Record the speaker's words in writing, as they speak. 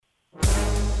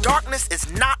Darkness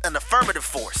is not an affirmative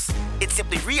force. It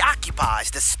simply reoccupies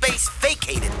the space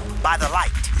vacated by the light.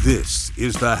 This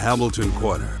is the Hamilton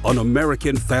Corner on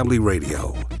American Family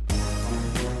Radio.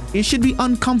 It should be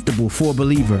uncomfortable for a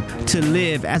believer to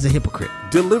live as a hypocrite.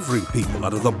 Delivering people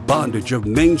out of the bondage of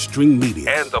mainstream media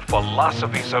and the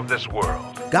philosophies of this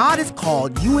world. God has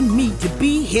called you and me to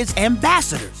be his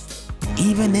ambassadors,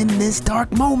 even in this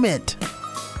dark moment.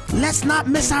 Let's not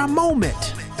miss our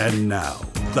moment. And now,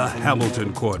 the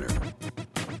Hamilton Corner.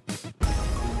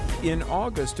 In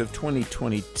August of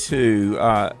 2022,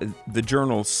 the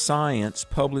journal Science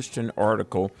published an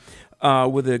article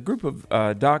with a group of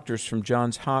doctors from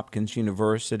Johns Hopkins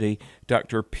University,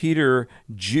 Dr. Peter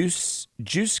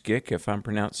Juszczyk, if I'm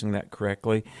pronouncing that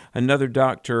correctly, another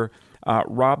Dr.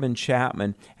 Robin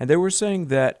Chapman, and they were saying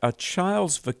that a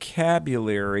child's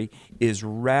vocabulary is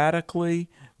radically,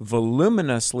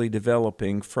 voluminously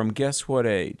developing from guess what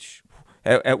age?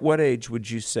 At what age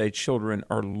would you say children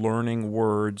are learning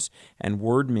words and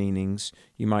word meanings?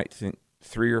 You might think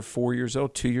 3 or 4 years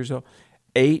old, 2 years old.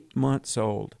 8 months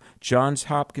old. Johns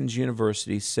Hopkins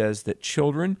University says that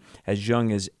children as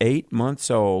young as 8 months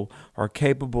old are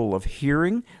capable of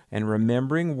hearing and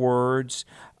remembering words,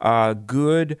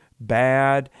 good,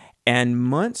 bad, and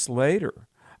months later,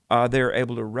 they're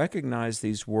able to recognize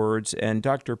these words. And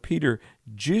Dr. Peter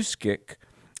Juszczyk,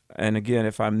 and again,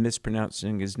 if I'm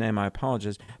mispronouncing his name, I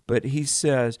apologize, but he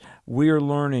says we are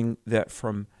learning that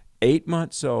from 8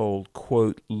 months old,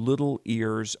 quote, little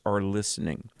ears are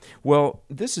listening. Well,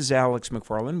 this is Alex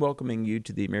McFarland welcoming you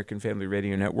to the American Family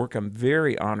Radio Network. I'm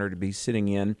very honored to be sitting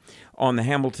in on the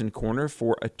Hamilton Corner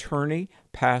for attorney,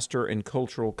 pastor, and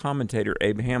cultural commentator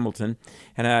Abe Hamilton.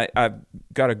 And I've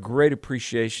got a great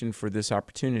appreciation for this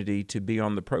opportunity to be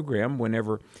on the program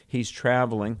whenever he's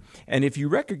traveling. And if you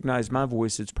recognize my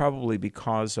voice, it's probably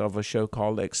because of a show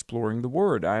called Exploring the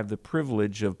Word. I have the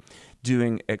privilege of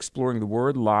doing Exploring the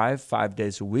Word live 5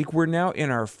 days a week. We're now in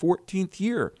our 14th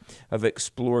year of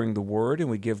Exploring the Word, and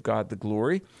we give God the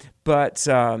glory. But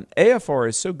AFR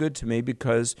is so good to me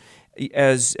because,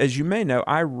 as you may know,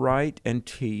 I write and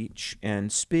teach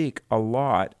and speak a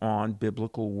lot on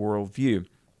biblical worldview.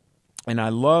 And I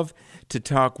love to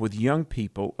talk with young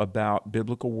people about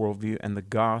biblical worldview and the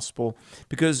gospel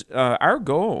because our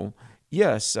goal,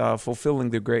 yes, fulfilling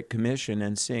the Great Commission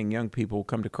and seeing young people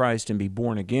come to Christ and be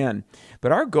born again.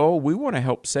 But our goal, we want to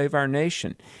help save our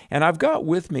nation. And I've got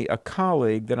with me a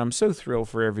colleague that I'm so thrilled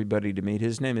for everybody to meet.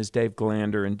 His name is Dave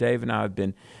Glander, and Dave and I have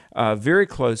been very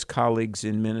close colleagues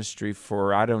in ministry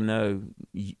for,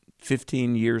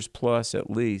 15 years plus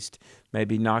at least,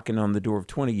 maybe knocking on the door of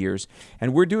 20 years.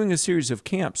 And we're doing a series of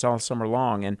camps all summer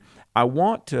long. And I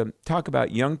want to talk about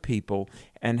young people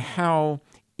and how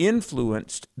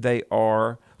influenced they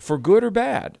are for good or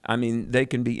bad. I mean, they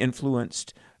can be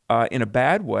influenced in a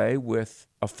bad way with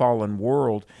a fallen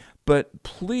world. But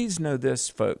please know this,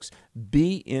 folks,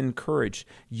 be encouraged.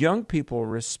 Young people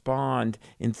respond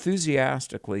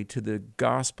enthusiastically to the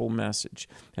gospel message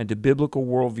and to biblical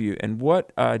worldview. And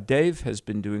what Dave has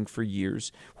been doing for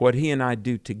years, what he and I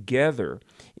do together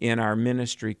in our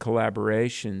ministry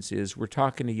collaborations is we're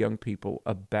talking to young people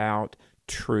about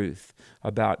truth,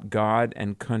 about God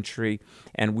and country,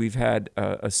 and we've had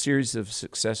a series of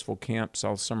successful camps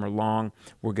all summer long.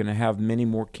 We're going to have many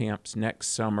more camps next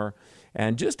summer,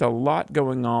 and just a lot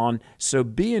going on. So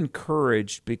be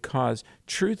encouraged because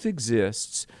truth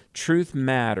exists, truth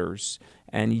matters,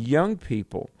 and young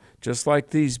people, just like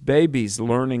these babies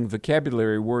learning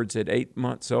vocabulary words at 8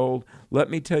 months old, let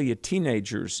me tell you,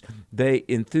 teenagers, they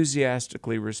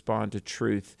enthusiastically respond to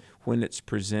truth when it's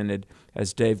presented,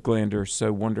 as Dave Glander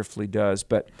so wonderfully does.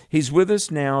 But he's with us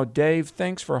now. Dave,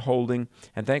 thanks for holding,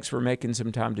 and thanks for making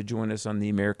some time to join us on the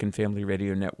American Family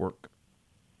Radio Network.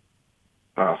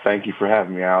 Thank you for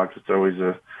having me, Alex. It's always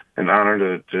an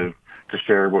honor to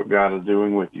share what God is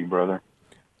doing with you, brother.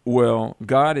 Well,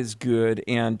 God is good.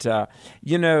 And,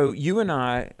 you and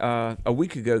I, a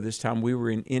week ago this time, we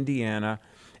were in Indiana,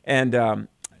 and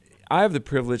I have the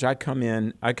privilege, I come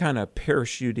in, I kind of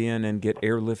parachute in and get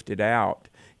airlifted out.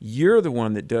 You're the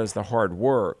one that does the hard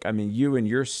work. I mean, you and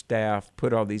your staff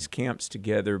put all these camps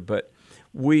together, but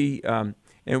we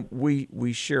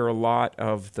share a lot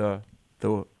of the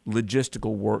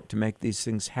logistical work to make these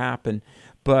things happen.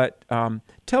 But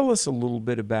tell us a little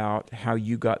bit about how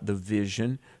you got the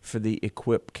vision for the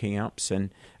Equip camps.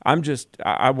 And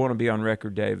I want to be on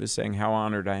record, Dave, as saying how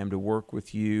honored I am to work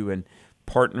with you and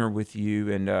partner with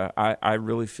you. And I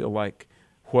really feel like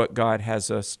what God has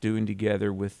us doing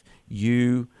together with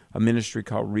you, a ministry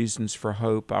called Reasons for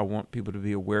Hope, I want people to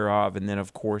be aware of. And then,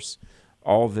 of course,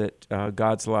 all that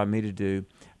God's allowed me to do.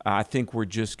 I think we're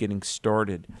just getting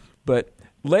started. But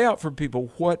lay out for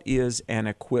people, what is an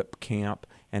Equip Camp,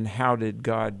 and how did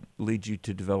God lead you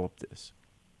to develop this?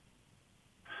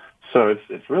 So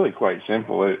it's really quite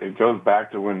simple. It goes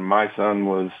back to when my son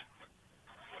was,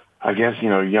 I guess,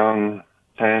 young,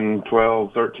 10,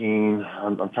 12, 13.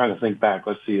 I'm trying to think back.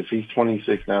 Let's see, if he's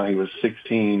 26 now, he was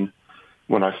 16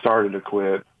 when I started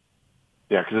Equip.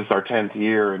 Yeah, because it's our 10th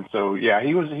year. And so, yeah,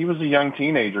 he was a young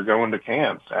teenager going to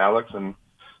camps, Alex. And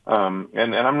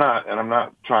I'm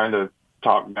not trying to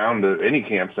talk down to any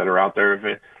camps that are out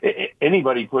there. If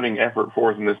anybody putting effort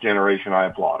forth in this generation, I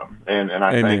applaud them. And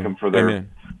I Amen. thank them for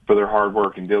their hard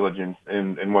work and diligence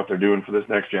and what they're doing for this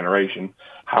next generation.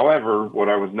 However, what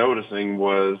I was noticing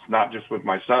was not just with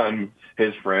my son,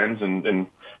 his friends and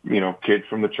kids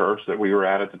from the church that we were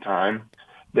at the time,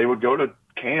 they would go to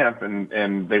camp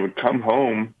and they would come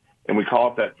home, and we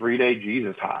call it that 3-day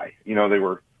Jesus high. They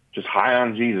were just high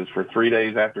on Jesus for 3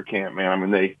 days after camp, man. I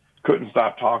mean, they couldn't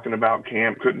stop talking about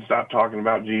camp, couldn't stop talking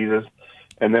about Jesus.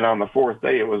 And then on the 4th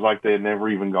day, it was like they had never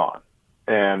even gone.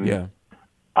 And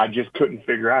I just couldn't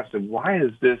figure out. I said, why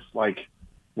is this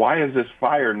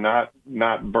fire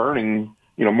not burning,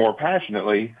 more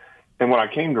passionately? And what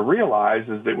I came to realize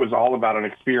is it was all about an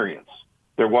experience.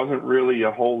 There wasn't really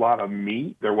a whole lot of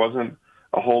meat. There wasn't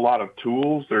a whole lot of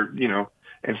tools there,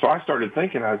 And so I started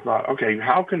thinking, I thought, okay,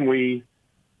 how can we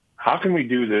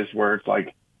do this where it's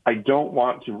like, I don't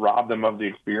want to rob them of the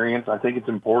experience. I think it's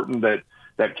important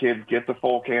that kids get the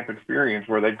full camp experience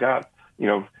where they've got,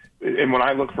 and when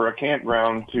I look for a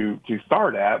campground to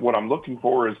start at, what I'm looking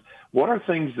for is what are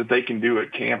things that they can do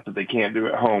at camp that they can't do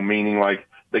at home, meaning like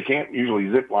they can't usually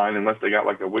zip line unless they got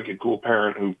like a wicked cool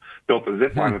parent who built a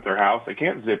zip line at their house. They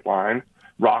can't zip line,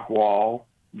 rock wall,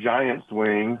 giant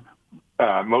swing.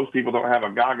 Most people don't have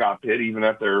a gaga pit even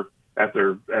at their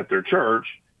church.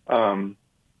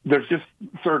 There's just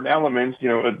certain elements,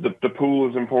 the pool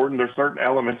is important. There's certain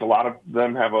elements. A lot of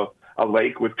them have a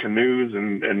lake with canoes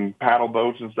and paddle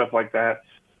boats and stuff like that.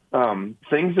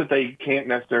 Things that they can't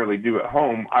necessarily do at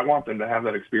home. I want them to have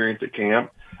that experience at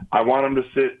camp. I want them to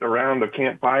sit around a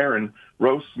campfire and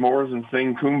roast s'mores and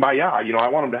sing Kumbaya. I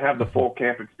want them to have the full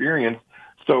camp experience.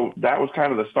 So that was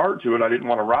kind of the start to it. I didn't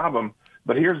want to rob them.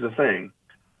 But here's the thing.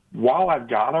 While we've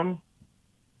got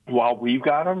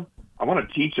them, I want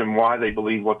to teach them why they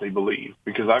believe what they believe.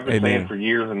 Because I've been saying for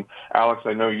years, and Alex,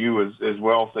 I know you as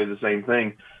well say the same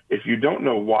thing. If you don't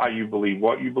know why you believe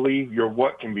what you believe, your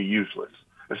what can be useless,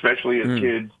 especially as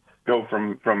kids go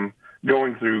from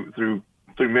going through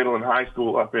middle and high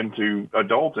school up into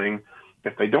adulting.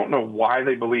 If they don't know why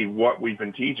they believe what we've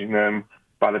been teaching them,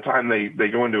 by the time they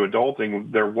go into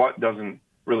adulting, their what doesn't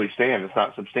really stand. It's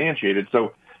not substantiated.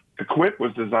 So Equip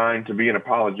was designed to be an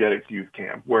apologetics youth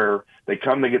camp where they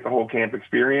come to get the whole camp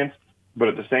experience, but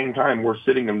at the same time, we're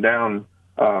sitting them down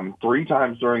 3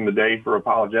 times during the day for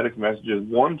apologetics messages,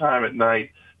 1 time at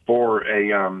night for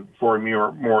a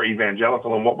more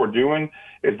evangelical. And what we're doing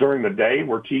is during the day,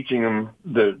 we're teaching them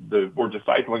we're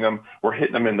discipling them, we're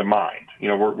hitting them in the mind.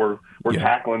 We're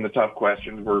tackling the tough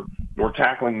questions. We're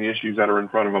tackling the issues that are in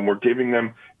front of them. We're giving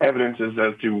them evidences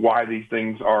as to why these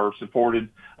things are supported,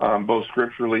 both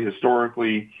scripturally,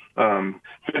 historically,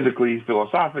 physically,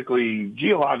 philosophically,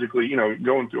 geologically,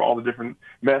 going through all the different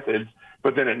methods.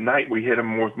 But then at night we hit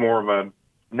them with more of a,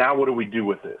 now what do we do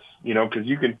with this? Because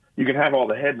you can have all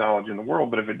the head knowledge in the world,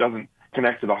 but if it doesn't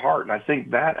connect to the heart, and I think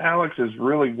that, Alex, is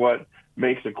really what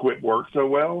makes Equip work so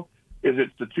well, is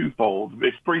it's the twofold.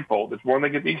 It's threefold. It's 1, they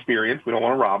get the experience. We don't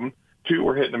want to rob them. 2,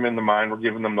 we're hitting them in the mind. We're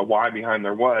giving them the why behind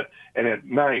their what. And at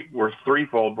night, we're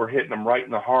threefold. We're hitting them right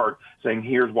in the heart, saying,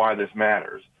 here's why this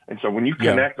matters. And so when you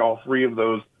connect all 3 of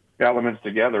those elements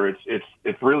together,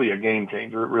 it's really a game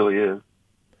changer. It really is.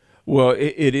 Well,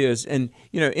 it is. And,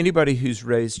 anybody who's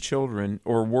raised children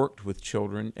or worked with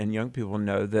children and young people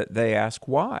know that they ask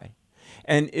why.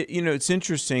 And, it's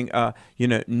interesting,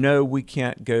 no, we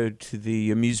can't go to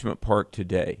the amusement park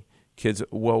today. Kids,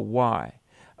 well, why?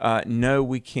 No,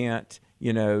 we can't,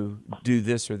 do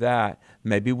this or that.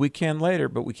 Maybe we can later,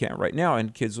 but we can't right now.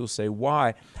 And kids will say,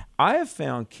 why? I have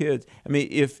found kids,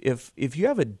 if you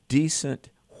have a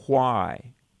decent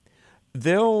why,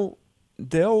 they'll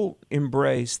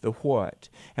embrace the what.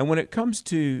 And when it comes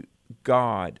to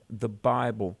God, the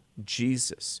Bible,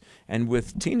 Jesus, and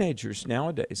with teenagers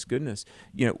nowadays, goodness,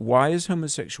 why is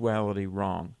homosexuality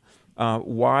wrong?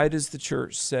 Why does the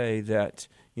church say that,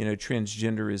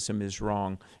 transgenderism is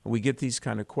wrong? And we get these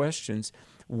kind of questions.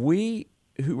 We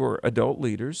who are adult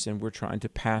leaders, and we're trying to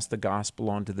pass the gospel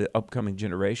on to the upcoming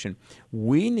generation,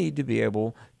 we need to be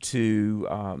able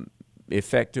to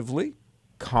effectively,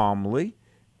 calmly,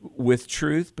 with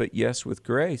truth, but yes, with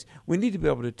grace. We need to be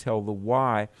able to tell the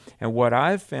why. And what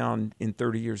I've found in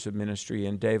 30 years of ministry,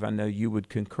 and Dave, I know you would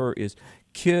concur, is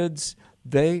kids,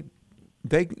 they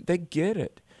get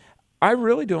it. I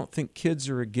really don't think kids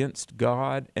are against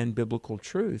God and biblical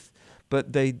truth,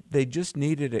 but they just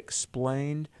need it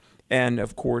explained. And,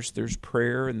 of course, there's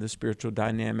prayer and the spiritual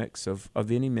dynamics of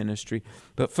any ministry.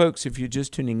 But, folks, if you're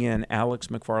just tuning in, Alex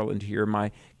McFarland here,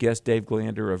 my guest Dave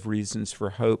Glander of Reasons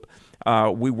for Hope.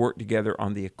 We work together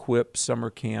on the Equip summer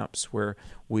camps where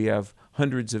we have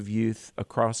hundreds of youth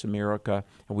across America.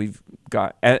 And we've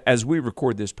got, as we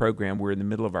record this program, we're in the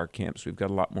middle of our camps. We've got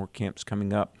a lot more camps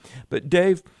coming up. But,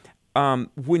 Dave,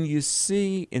 when you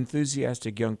see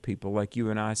enthusiastic young people like you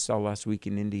and I saw last week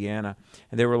in Indiana,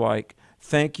 and they were like,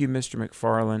 "Thank you, Mr.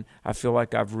 McFarland. I feel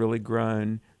like I've really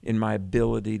grown in my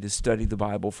ability to study the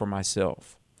Bible for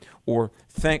myself." Or,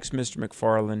 "Thanks, Mr.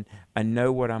 McFarland. I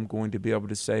know what I'm going to be able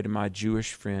to say to my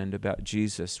Jewish friend about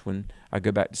Jesus when I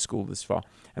go back to school this fall."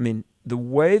 I mean, the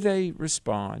way they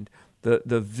respond,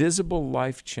 the visible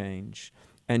life change,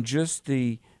 and just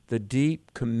the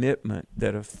deep commitment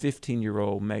that a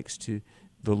 15-year-old makes to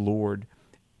the Lord,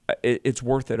 it's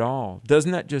worth it all.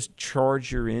 Doesn't that just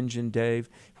charge your engine, Dave,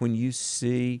 when you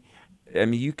see, I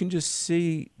mean, you can just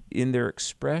see in their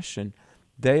expression,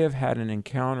 they have had an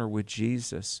encounter with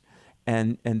Jesus,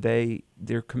 and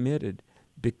they're committed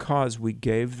because we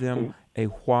gave them a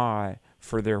why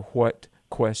for their what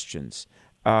questions.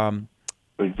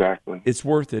 Exactly. It's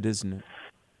worth it, isn't it?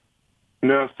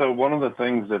 No, so one of the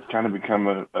things that's kind of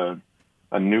become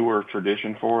a newer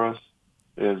tradition for us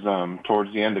is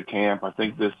towards the end of camp. I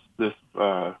think this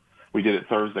we did it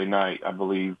Thursday night, I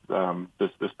believe,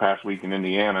 this past week in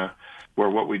Indiana,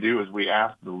 where what we do is we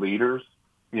ask the leaders,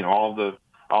 all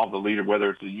the leaders,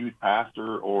 whether it's a youth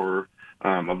pastor or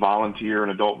a volunteer, an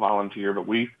adult volunteer, but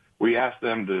we ask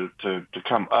them to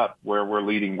come up where we're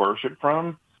leading worship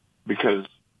from, because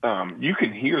you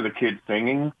can hear the kids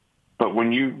singing. But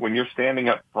when you're standing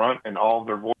up front and all of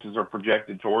their voices are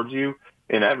projected towards you,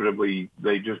 inevitably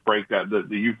they just break that. The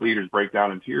youth leaders break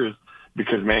down in tears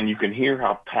because, man, you can hear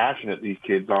how passionate these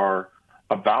kids are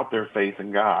about their faith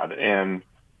in God. And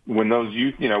when those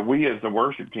youth, we as the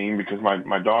worship team, because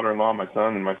my daughter-in-law, my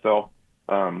son, and myself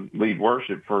lead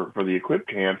worship for the Equip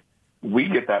camp, we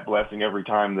get that blessing every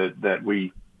time that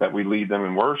we lead them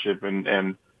in worship.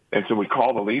 And so we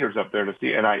call the leaders up there to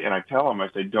see, and I tell them,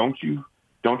 I say, don't you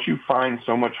find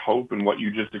so much hope in what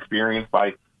you just experienced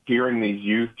by hearing these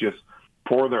youth just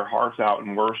pour their hearts out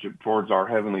in worship towards our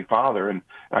Heavenly Father? And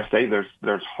I say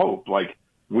there's hope. Like,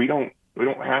 we don't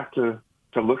have to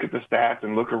look at the stats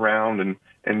and look around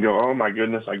and go, "Oh my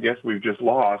goodness, I guess we've just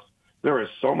lost." There is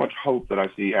so much hope that I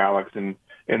see, Alex, in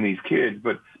these kids.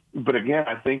 But again,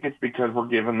 I think it's because we're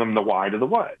giving them the why to the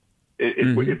what.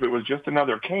 If it was just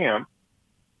another camp,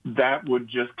 that would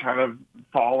just kind of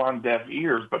fall on deaf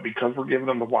ears. But because we're giving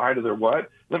them the why to their what,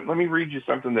 let me read you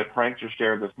something that Frank just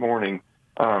shared this morning,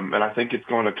 and I think it's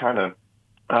going to kind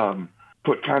of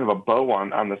put kind of a bow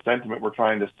on the sentiment we're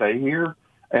trying to say here.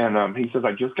 And he says,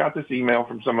 "I just got this email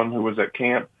from someone who was at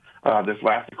camp, this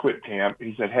last Equip camp."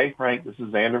 He said, "Hey, Frank, this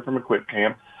is Xander from Equip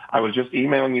camp. I was just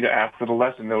emailing you to ask for the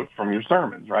lesson notes from your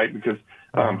sermons," right? Because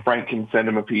Frank can send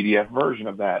him a PDF version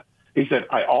of that. He said,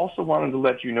 "I also wanted to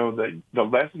let you know that the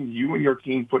lessons you and your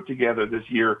team put together this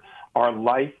year are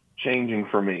life-changing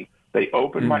for me. They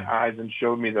opened my eyes and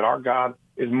showed me that our God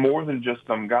is more than just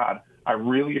some God. I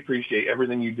really appreciate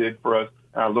everything you did for us,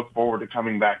 and I look forward to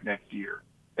coming back next year."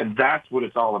 And that's what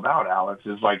it's all about, Alex,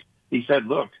 is like he said,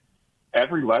 look,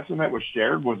 every lesson that was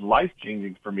shared was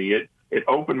life-changing for me. It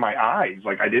opened my eyes.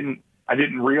 Like, I didn't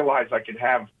realize I could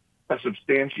have a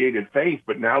substantiated faith,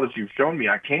 but now that you've shown me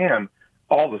I can,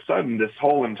 all of a sudden this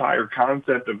whole entire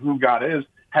concept of who God is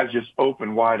has just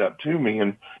opened wide up to me.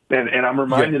 And I'm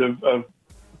reminded of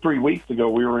 3 weeks ago,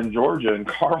 we were in Georgia, and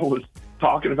Carl was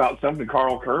talking about something.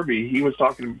 Carl Kirby, he was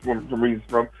talking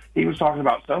he was talking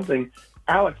about something.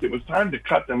 Alex, it was time to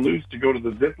cut them loose to go to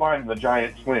the zip line and the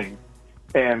giant swing.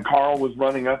 And Carl was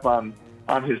running up on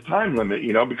his time limit,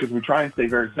 because we try and stay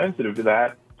very sensitive to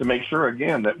that to make sure,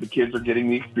 again, that the kids are getting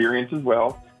the experience as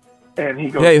well. And he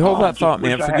goes, "Hey, hold that thought,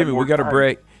 man. Forgive me. We got a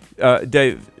break."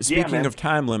 Dave, speaking of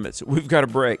time limits, we've got a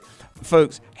break.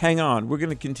 Folks, hang on. We're going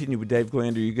to continue with Dave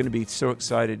Glander. You're going to be so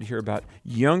excited to hear about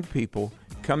young people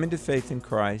coming to faith in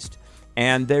Christ,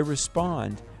 and they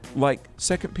respond like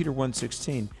 2 Peter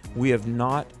 1:16. "We have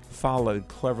not followed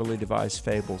cleverly devised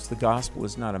fables. The gospel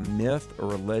is not a myth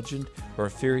or a legend or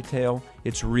a fairy tale.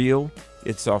 It's real.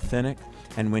 It's authentic.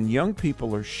 And when young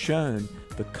people are shown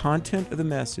the content of the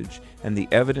message and the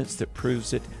evidence that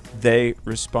proves it, they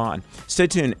respond. Stay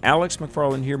tuned. Alex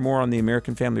McFarland here, more on the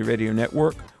American Family Radio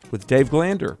Network with Dave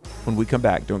Glander. When we come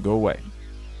back, don't go away.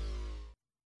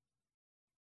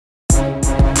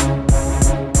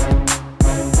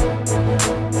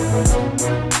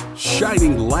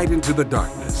 Shining light into the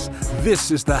darkness,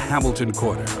 this is the Hamilton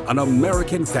Corner on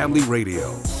American Family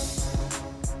Radio.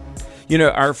 You know,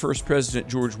 our first president,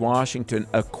 George Washington,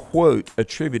 a quote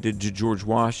attributed to George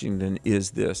Washington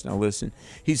is this. Now listen,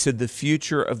 he said, "The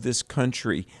future of this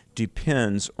country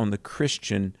depends on the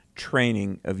Christian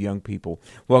training of young people."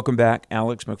 Welcome back.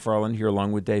 Alex McFarland here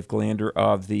along with Dave Glander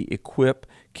of the Equip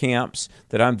camps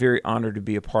that I'm very honored to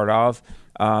be a part of.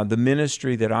 The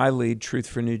ministry that I lead, Truth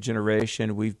for New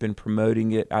Generation, we've been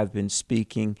promoting it. I've been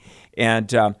speaking. And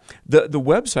the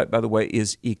website, by the way,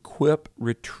 is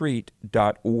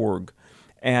equipretreat.org.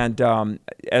 And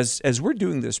as we're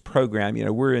doing this program, you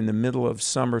know, we're in the middle of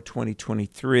summer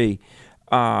 2023.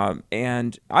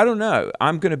 And I don't know.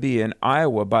 I'm going to be in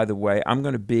Iowa, by the way. I'm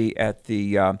going to be at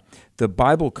the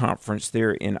Bible conference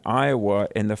there in Iowa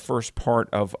in the first part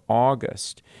of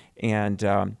August.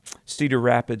 And Cedar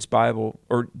Rapids Bible,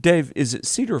 or Dave, is it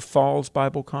Cedar Falls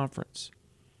Bible Conference?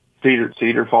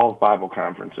 Cedar Falls Bible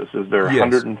Conference. This is their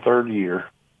 103rd year.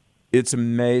 It's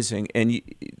amazing. And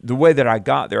the way that I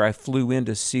got there, I flew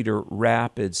into Cedar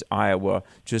Rapids, Iowa,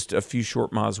 just a few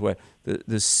short miles away.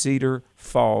 The Cedar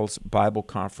Falls Bible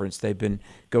Conference, they've been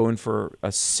going for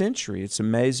a century. It's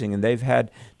amazing. And they've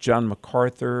had John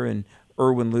MacArthur and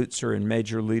Erwin Lutzer and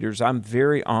major leaders. I'm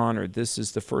very honored. This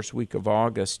is the first week of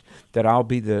August that I'll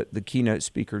be the keynote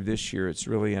speaker this year. It's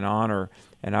really an honor,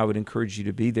 and I would encourage you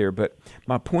to be there. But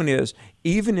my point is,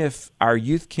 even if our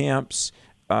youth camps,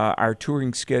 our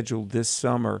touring schedule this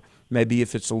summer, maybe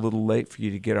if it's a little late for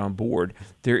you to get on board,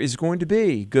 there is going to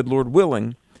be, good Lord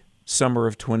willing, summer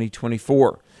of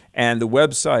 2024. And the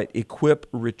website,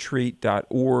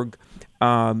 equipretreat.org.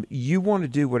 You want to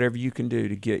do whatever you can do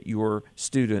to get your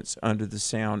students under the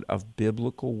sound of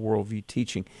biblical worldview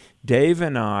teaching. Dave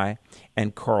and I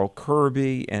and Carl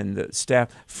Kirby and the staff,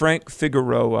 Frank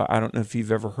Figueroa, I don't know if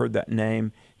you've ever heard that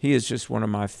name. He is just one of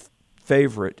my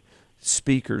favorite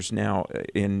speakers now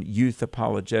in youth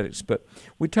apologetics. But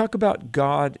we talk about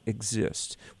God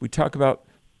exists. We talk about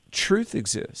truth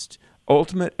exists,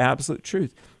 ultimate, absolute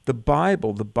truth. The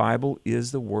Bible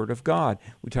is the Word of God.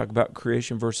 We talk about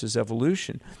creation versus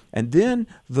evolution. And then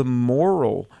the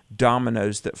moral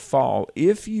dominoes that fall.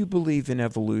 If you believe in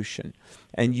evolution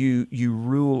and you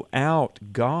rule out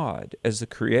God as the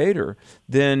creator,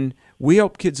 then we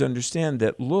help kids understand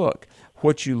that, look,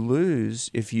 what you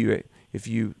lose if you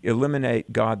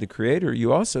eliminate God the creator,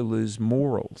 you also lose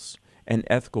morals and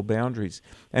ethical boundaries.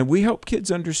 And we help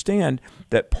kids understand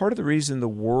that part of the reason the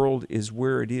world is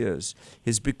where it is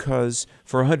because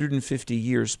for 150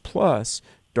 years plus,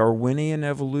 Darwinian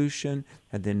evolution,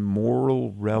 and then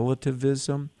moral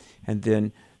relativism, and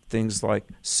then things like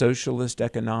socialist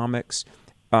economics,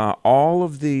 all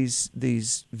of these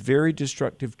very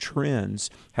destructive trends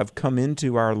have come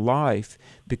into our life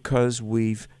because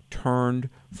we've turned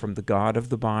from the God of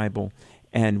the Bible,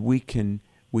 and we can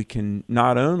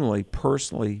not only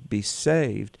personally be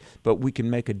saved, but we can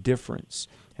make a difference,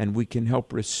 and we can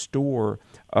help restore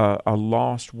a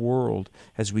lost world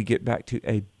as we get back to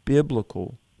a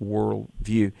biblical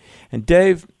worldview. And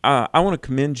Dave, I want to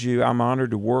commend you. I'm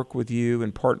honored to work with you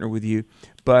and partner with you,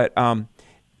 but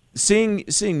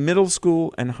seeing middle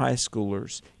school and high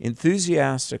schoolers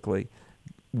enthusiastically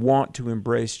want to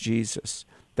embrace Jesus,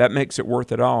 that makes it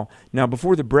worth it all. Now,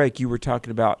 before the break, you were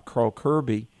talking about Carl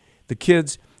Kirby. The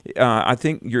kids, I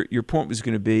think your point was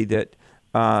going to be that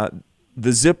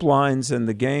the zip lines and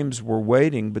the games were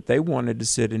waiting, but they wanted to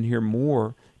sit and hear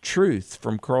more truth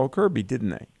from Carl Kirby, didn't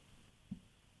they?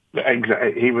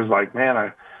 Exactly. He was like,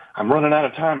 man, I'm running out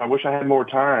of time. I wish I had more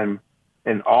time.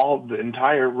 And the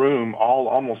entire room, all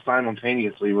almost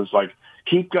simultaneously, was like,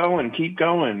 keep going.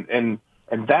 And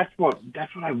that's what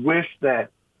I wish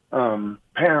that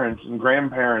parents and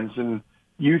grandparents and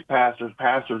youth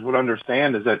pastors would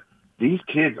understand, is that these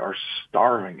kids are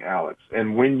starving, Alex.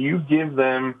 And when you give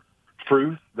them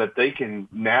truth that they can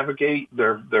navigate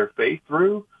their faith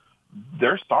through,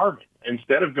 they're starving.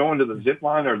 Instead of going to the zip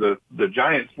line or the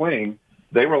giant swing,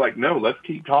 they were like, no, let's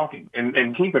keep talking.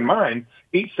 And keep in mind,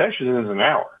 each session is an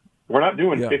hour. We're not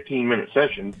doing 15-minute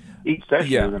sessions. Each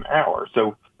session is an hour.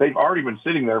 So they've already been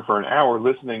sitting there for an hour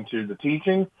listening to the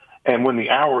teaching. And when the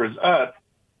hour is up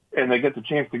and they get the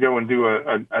chance to go and do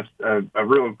a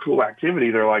real cool activity,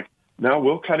 they're like, no,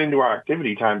 we'll cut into our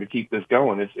activity time to keep this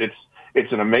going.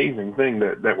 It's an amazing thing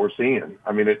that we're seeing.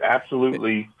 I mean, it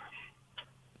absolutely,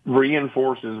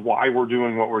 reinforces why we're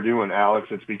doing what we're doing, Alex.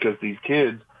 It's because these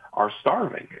kids are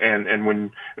starving, and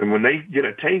when they get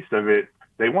a taste of it,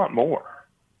 they want more.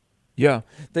 Yeah,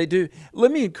 they do.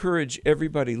 Let me encourage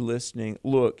everybody listening.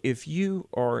 Look, if you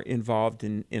are involved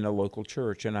in a local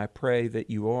church, and I pray that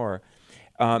you are,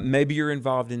 maybe you're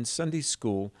involved in Sunday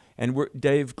school, and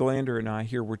Dave Glander and I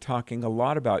here, we're talking a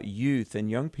lot about youth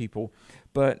and young people,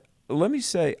 but let me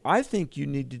say, I think you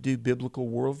need to do biblical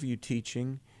worldview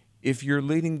teaching if you're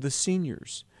leading the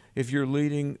seniors, if you're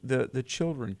leading the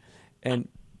children. And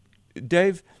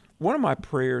Dave, one of my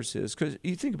prayers is, because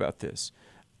you think about this,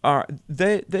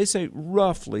 they say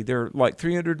roughly there are like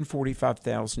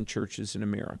 345,000 churches in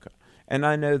America. And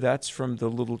I know that's from the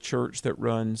little church that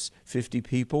runs 50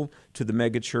 people to the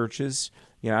mega churches.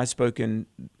 I spoke in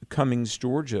Cummings,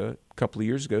 Georgia a couple of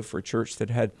years ago for a church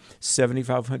that had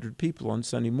 7,500 people on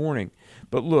Sunday morning.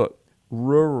 But look,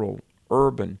 rural,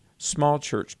 urban, small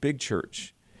church, big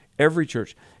church, every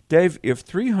church. Dave, if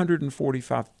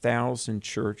 345,000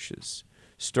 churches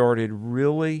started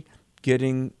really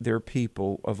getting their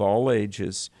people of all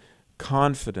ages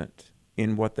confident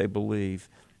in what they believe,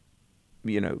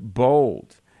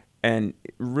 bold, and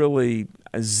really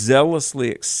zealously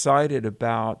excited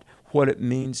about what it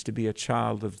means to be a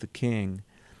child of the King.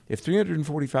 If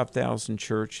 345,000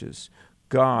 churches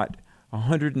got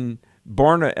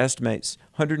Barna estimates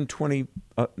 120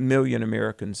 million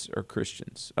Americans are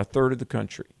Christians, a third of the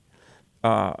country,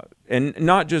 and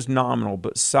not just nominal,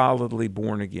 but solidly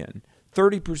born again.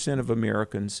 30% of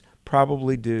Americans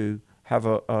probably do have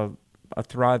a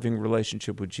thriving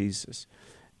relationship with Jesus.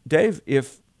 Dave,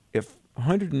 if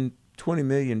 120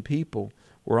 million people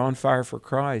were on fire for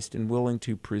Christ and willing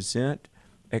to present,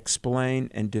 explain,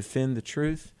 and defend the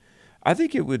truth, I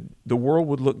think the world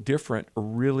would look different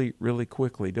really, really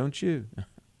quickly, don't you?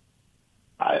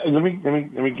 Let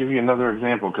me give you another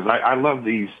example, because I love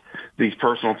these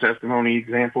personal testimony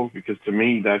examples, because to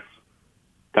me that's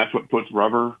what puts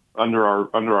rubber under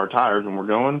our tires when we're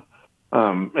going.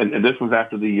 And this was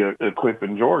after the Equip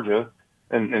in Georgia,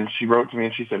 and she wrote to me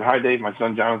and she said, "Hi Dave, my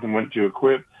son Jonathan went to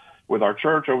Equip with our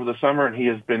church over the summer, and he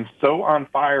has been so on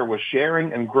fire with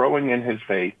sharing and growing in his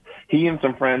faith. He and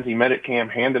some friends he met at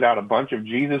camp handed out a bunch of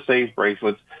Jesus Saves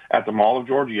bracelets at the Mall of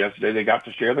Georgia yesterday. They got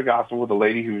to share the gospel with a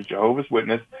lady who was Jehovah's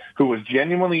Witness, who was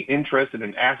genuinely interested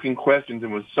in asking questions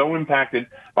and was so impacted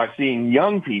by seeing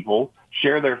young people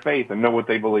share their faith and know what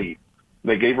they believe.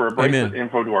 They gave her a bracelet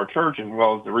info to our church, as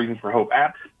well as the Reasons for Hope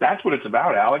app. That's what it's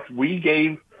about, Alex. We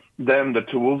gave them the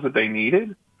tools that they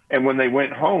needed, and when they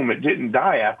went home, it didn't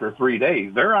die after 3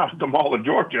 days. They're out at the Mall of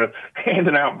Georgia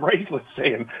handing out bracelets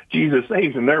saying Jesus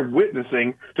saves, and they're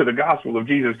witnessing to the gospel of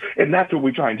Jesus. And that's what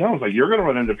we try and tell them. It's like, you're going to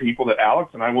run into people that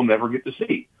Alex and I will never get to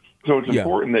see. So it's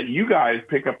important that you guys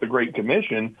pick up the Great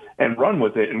Commission and run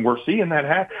with it, and we're seeing that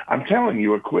happen. I'm telling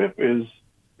you, Equip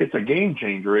it's a game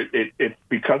changer. It's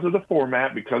because of the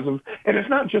format, and it's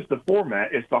not just the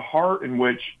format, it's the heart in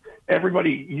which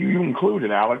everybody, you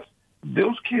included, Alex,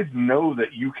 those kids know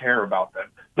that you care about them.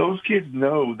 Those kids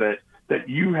know that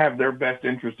you have their best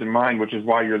interest in mind, which is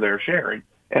why you're there sharing.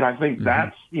 And I think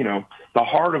that's, the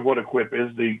heart of what Equip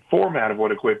is, the format of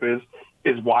what Equip is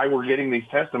why we're getting these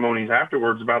testimonies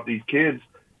afterwards about these kids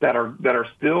that are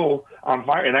still on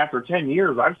fire. And after 10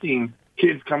 years, I've seen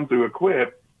kids come through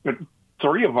Equip, but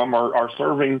 3 of them are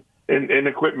serving in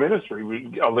Equip ministry.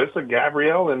 Alyssa,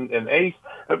 Gabrielle, and Ace,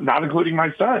 not including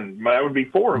my son. That would be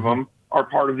 4 of them are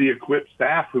part of the Equip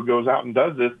staff who goes out and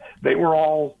does this. They were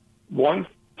all once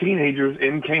teenagers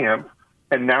in camp,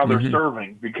 and now they're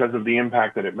serving because of the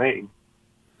impact that it made.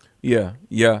 Yeah.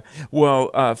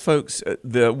 Well, folks,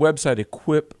 the website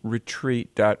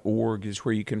equipretreat.org is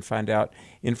where you can find out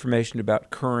information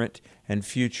about current and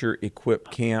future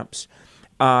Equip camps.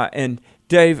 And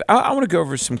Dave, I want to go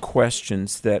over some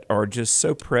questions that are just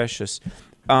so precious.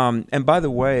 And by the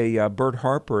way, Bert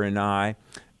Harper and I,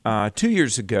 2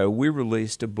 years ago, we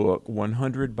released a book,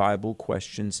 100 Bible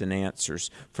Questions and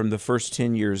Answers from the first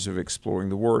 10 years of Exploring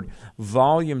the Word.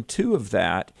 Volume 2 of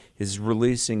that is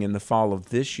releasing in the fall of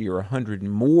this year, 100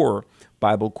 more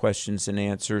Bible questions and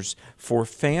answers for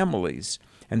families.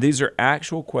 And these are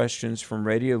actual questions from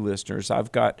radio listeners.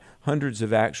 I've got hundreds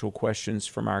of actual questions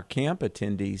from our camp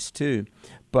attendees too.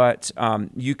 But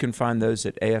you can find those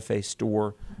at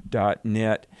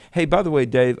afastore.net. Hey, by the way,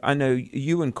 Dave, I know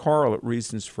you and Carl at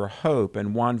Reasons for Hope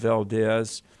and Juan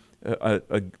Valdez,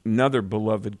 another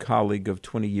beloved colleague of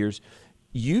 20 years,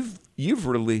 you've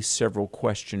released several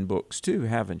question books too,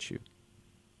 haven't you?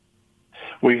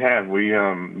 We have. We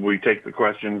take the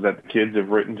questions that the kids have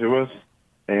written to us,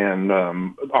 and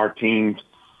our team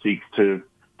seeks to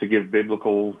give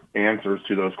biblical answers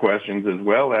to those questions, as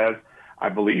well as I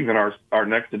believe in our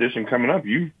next edition coming up,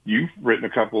 you've written a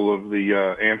couple of the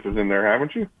answers in there,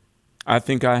 haven't you? I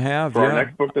think I have, for our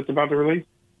next book that's about to release.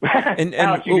 And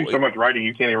Alex, you do so much writing,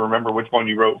 you can't even remember which one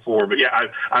you wrote for. But yeah,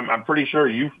 I'm pretty sure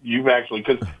you've actually,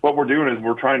 because what we're doing is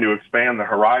we're trying to expand the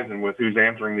horizon with who's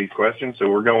answering these questions. So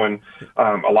we're going,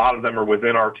 a lot of them are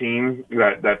within our team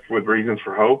that's with Reasons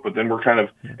for Hope, but then we're kind of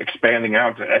expanding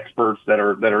out to experts that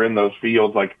are in those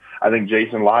fields. Like I think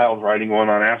Jason Lyle's writing one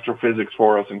on astrophysics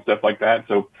for us and stuff like that.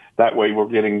 So that way we're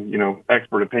getting,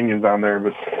 expert opinions on there.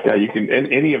 But yeah, you can,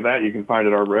 any of that you can find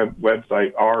at our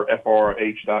website,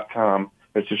 rfrh.com.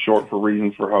 It's just short for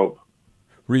Reasons for Hope.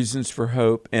 Reasons for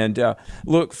Hope. And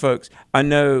look, folks, I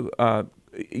know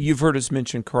you've heard us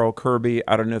mention Carl Kirby.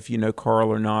 I don't know if you know Carl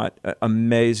or not.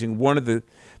 Amazing. One of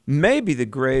maybe the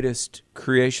greatest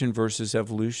creation versus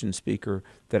evolution speaker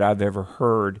that I've ever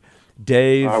heard.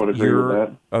 Dave,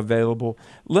 you're available.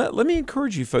 Let me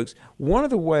encourage you, folks. One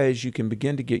of the ways you can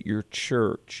begin to get your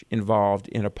church involved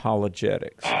in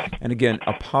apologetics, and again,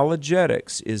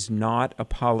 apologetics is not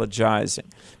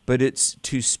apologizing, but it's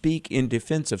to speak in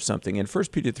defense of something. And 1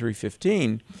 Peter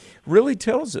 3:15 really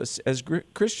tells us as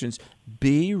Christians,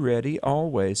 be ready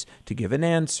always to give an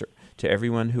answer to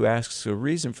everyone who asks a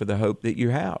reason for the hope that you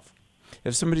have.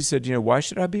 If somebody said, why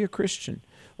should I be a Christian?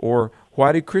 Or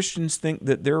why do Christians think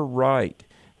that they're right?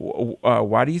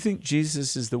 Why do you think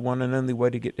Jesus is the one and only way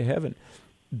to get to heaven?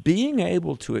 Being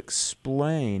able to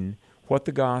explain what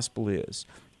the gospel is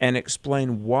and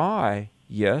explain why,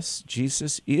 yes,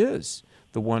 Jesus is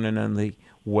the one and only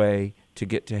way to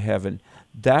get to heaven,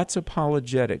 that's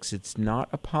apologetics. It's not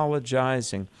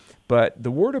apologizing. But the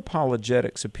word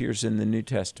apologetics appears in the New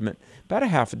Testament about a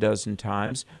half a dozen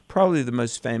times. Probably the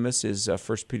most famous is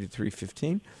 1 Peter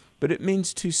 3:15. But it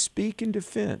means to speak in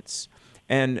defense.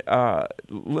 And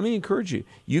let me encourage you.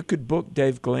 You could book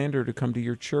Dave Glander to come to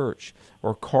your church,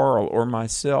 or Carl, or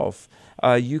myself.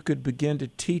 You could begin to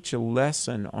teach a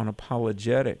lesson on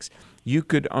apologetics. You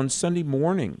could, on Sunday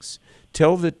mornings,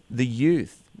 tell the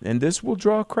youth, and this will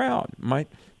draw a crowd. Might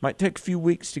take a few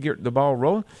weeks to get the ball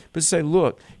rolling, but say,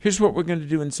 look, here's what we're going to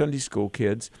do in Sunday school,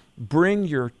 kids. Bring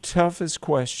your toughest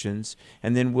questions,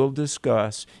 and then we'll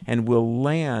discuss, and we'll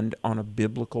land on a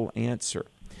biblical answer.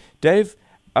 Dave,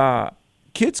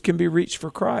 kids can be reached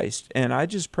for Christ, and I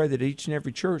just pray that each and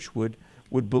every church would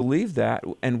believe that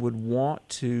and would want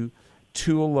to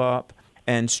tool up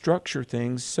and structure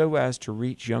things so as to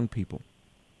reach young people.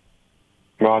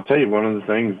 Well, I'll tell you, one of the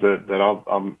things that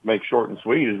I'll make short and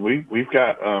sweet is we've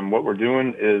got what we're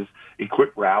doing is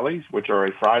equip rallies, which are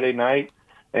a Friday night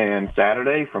and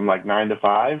Saturday from like 9 to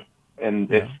 5,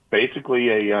 and it's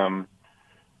basically a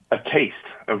taste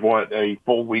of what a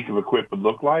full week of equip would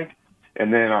look like.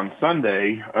 And then on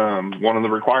Sunday, one of the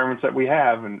requirements that we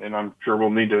have, and I'm sure we'll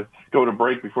need to go to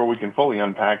break before we can fully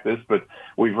unpack this, but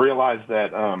we've realized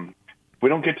that we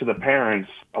don't get to the parents,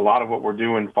 a lot of what we're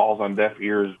doing falls on deaf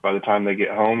ears by the time they get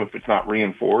home if it's not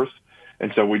reinforced.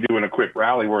 And so we do an equip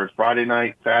rally where it's Friday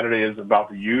night, Saturday is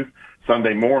about the youth.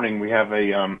 Sunday morning we have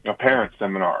a parent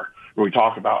seminar where we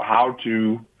talk about how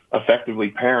to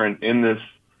effectively parent in this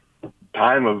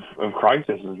time of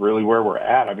crisis is really where we're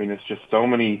at. I mean, it's just so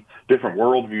many different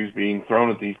worldviews being thrown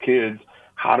at these kids.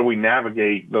 How do we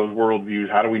navigate those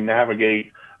worldviews? How do we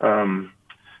navigate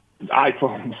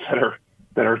iPhones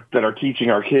that are teaching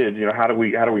our kids? How do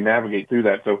we navigate through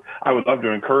that? So I would love to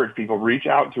encourage people, reach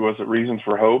out to us at Reasons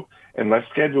for Hope, and let's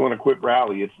schedule an equip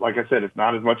rally. It's like I said, it's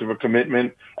not as much of a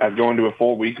commitment as going to a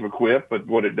full week of equip, but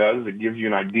what it does is it gives you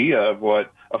an idea of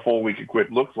what a full week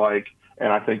equip looks like.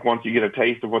 And I think once you get a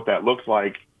taste of what that looks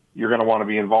like, you're going to want to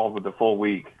be involved with the full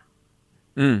week.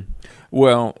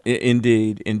 Well,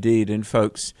 indeed. And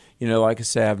folks, like I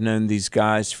say, I've known these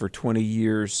guys for 20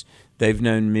 years. They've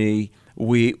known me.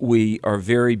 We are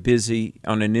very busy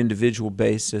on an individual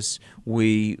basis.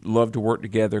 We love to work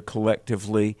together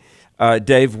collectively.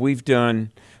 Dave, we've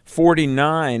done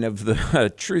 49 of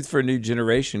the Truth for a New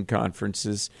Generation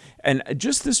conferences. And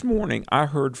just this morning, I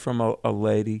heard from a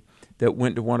lady that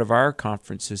went to one of our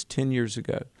conferences 10 years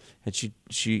ago. And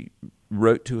she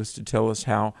wrote to us to tell us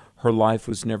how her life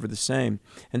was never the same.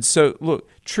 And so, look,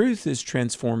 truth is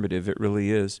transformative. It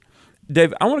really is.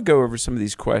 Dave, I want to go over some of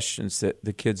these questions that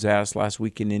the kids asked last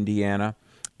week in Indiana.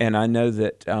 And I know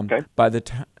that by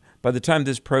the time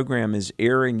this program is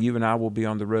airing, you and I will be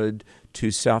on the road to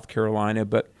South Carolina.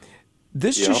 But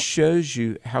this just shows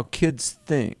you how kids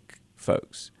think,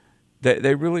 folks.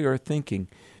 They really are thinking.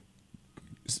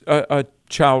 A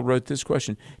child wrote this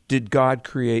question: did God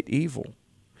create evil?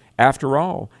 After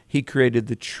all, he created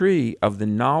the tree of the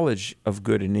knowledge of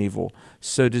good and evil.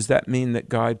 So does that mean that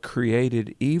God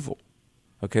created evil?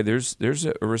 Okay, there's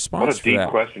a response What a for deep that.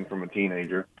 question from a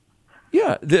teenager.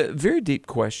 Yeah, the very deep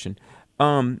question.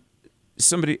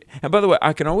 Somebody, and by the way,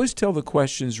 I can always tell the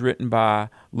questions written by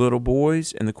little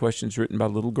boys and the questions written by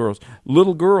little girls.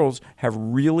 Little girls have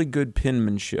really good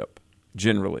penmanship,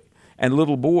 generally. And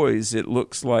little boys, it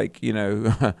looks like,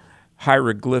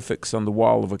 hieroglyphics on the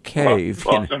wall of a cave.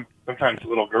 Well, sometimes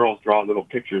little girls draw little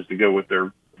pictures to go with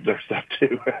their stuff,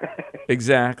 too.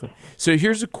 Exactly. So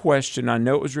here's a question. I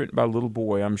know it was written by a little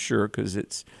boy, I'm sure, because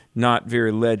it's not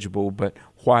very legible, but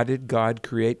why did God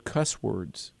create cuss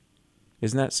words?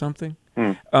 Isn't that something?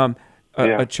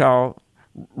 A child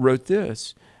wrote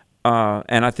this,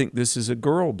 and I think this is a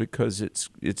girl because it's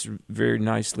very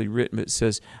nicely written. It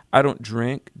says, I don't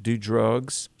drink, do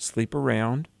drugs, sleep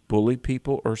around, bully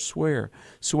people, or swear.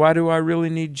 So why do I really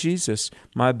need Jesus?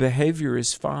 My behavior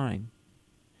is fine.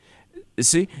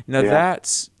 See, now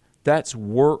that's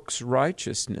works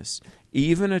righteousness.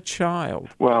 Even a child.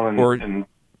 Well,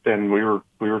 and we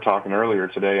were talking earlier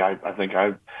today. I think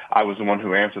I was the one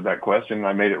who answered that question, and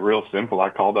I made it real simple. I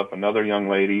called up another young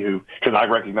lady because I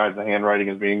recognized the handwriting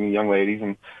as being a young lady's,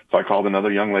 and so I called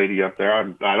another young lady up there.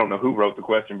 I don't know who wrote the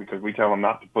question because we tell them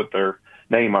not to put their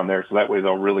name on there, so that way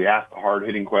they'll really ask the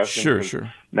hard-hitting questions.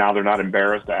 Sure. Now they're not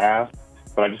embarrassed to ask.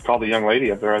 But I just called the young lady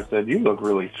up there. I said, you look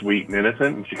really sweet and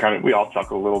innocent. And we all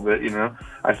chuckled a little bit,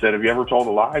 I said, have you ever told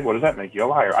a lie? What does that make you a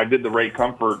liar? I did the Ray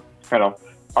Comfort kind of,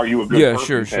 are you a good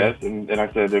person test? And I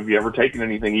said, have you ever taken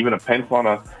anything, even a pencil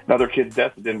on another kid's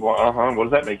desk that didn't belong? What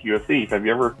does that make you, a thief? Have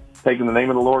you ever taken the name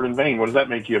of the Lord in vain? What does that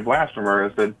make you, a blasphemer?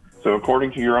 I said, so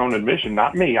according to your own admission,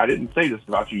 not me, I didn't say this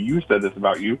about you. You said this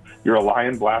about you. You're a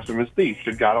lying, blasphemous thief.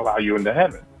 Should God allow you into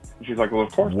heaven? And she's like, well,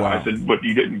 of course not. I said, but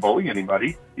you didn't bully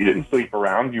anybody. You didn't sleep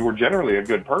around. You were generally a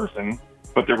good person,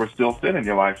 but there was still sin in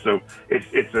your life. So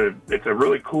it's a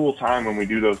really cool time when we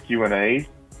do those Q&As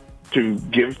to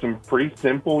give some pretty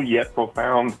simple yet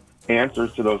profound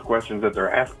answers to those questions that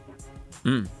they're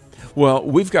asking. Well,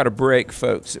 we've got a break,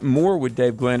 folks. More with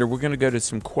Dave Glander. We're going to go to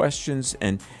some questions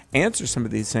and answer some of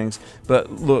these things.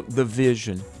 But look, the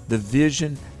vision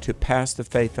to pass the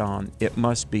faith on, it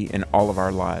must be in all of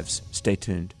our lives. Stay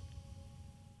tuned.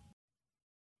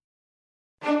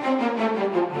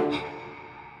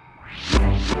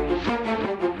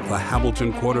 The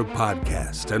Hamilton Quarter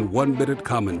podcast and one-minute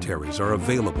commentaries are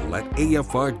available at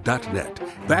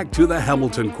afr.net. Back to the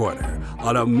Hamilton Quarter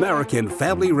on American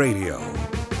Family Radio.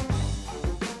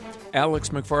 Alex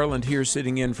McFarland here,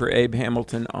 sitting in for Abe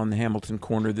Hamilton on the Hamilton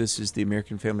Corner. This is the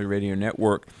American Family Radio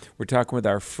Network. We're talking with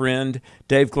our friend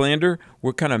Dave Glander.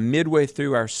 We're kind of midway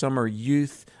through our summer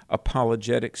youth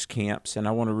apologetics camps, and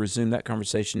I want to resume that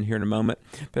conversation here in a moment.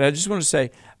 But I just want to say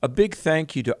a big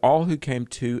thank you to all who came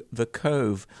to The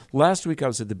Cove. Last week I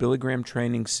was at the Billy Graham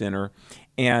Training Center,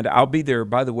 and I'll be there,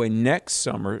 by the way, next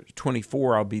summer,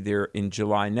 24, I'll be there in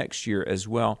July next year as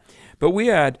well. But we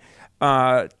had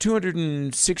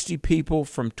 260 people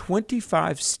from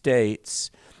 25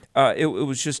 states. It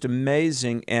was just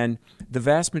amazing, and the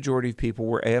vast majority of people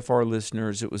were AFR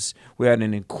listeners. We had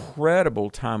an incredible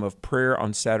time of prayer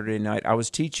on Saturday night. I was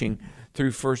teaching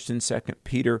through 1st and 2nd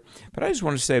Peter, but I just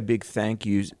want to say a big thank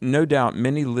you. No doubt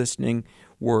many listening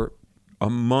were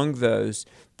among those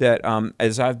that,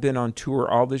 as I've been on tour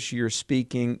all this year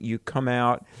speaking, you come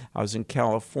out. I was in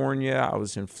California, I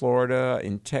was in Florida,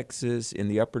 in Texas, in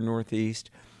the upper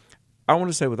Northeast. I want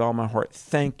to say with all my heart,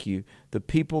 thank you. The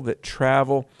people that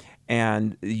travel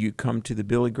and you come to the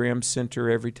Billy Graham Center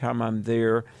every time I'm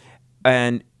there.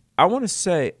 And I want to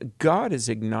say God is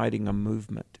igniting a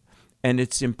movement. And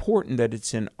it's important that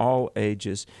it's in all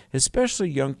ages, especially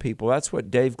young people. That's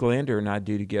what Dave Glander and I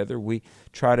do together. We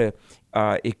try to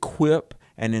equip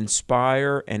and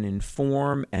inspire and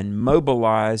inform and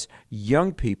mobilize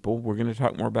young people. We're going to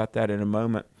talk more about that in a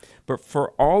moment. But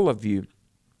for all of you,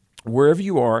 wherever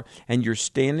you are, and you're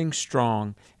standing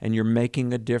strong, and you're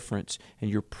making a difference, and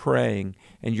you're praying,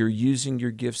 and you're using your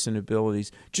gifts and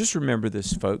abilities, just remember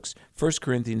this, folks. 1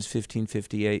 Corinthians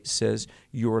 15:58 says,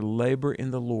 your labor in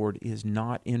the Lord is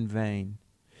not in vain.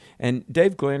 And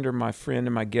Dave Glander, my friend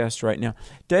and my guest right now.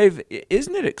 Dave,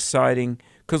 isn't it exciting?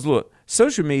 Because look,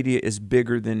 social media is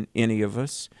bigger than any of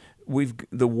us.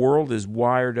 The world is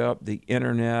wired up, the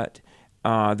internet,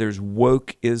 there's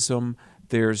wokeism.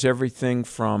 There's everything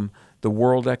from the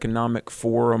World Economic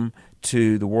Forum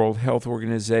to the World Health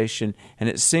Organization, and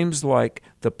it seems like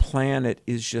the planet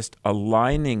is just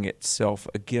aligning itself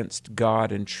against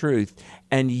God and truth.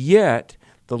 And yet,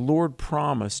 the Lord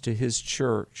promised to His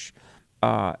church,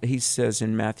 He says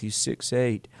in Matthew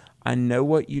 6:8, I know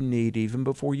what you need even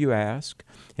before you ask.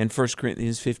 In 1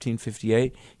 Corinthians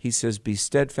 15:58, He says, be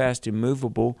steadfast,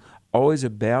 immovable, always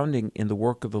abounding in the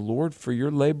work of the Lord, for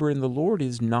your labor in the Lord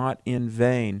is not in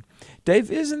vain.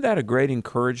 Dave, isn't that a great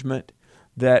encouragement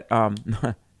that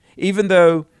even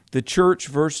though the church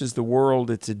versus the world,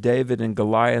 it's a David and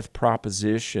Goliath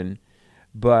proposition,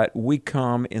 but we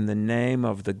come in the name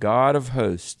of the God of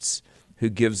hosts who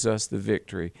gives us the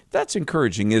victory. That's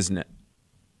encouraging, isn't it?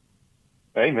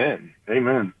 Amen.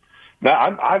 Amen. Now,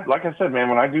 I like I said, man,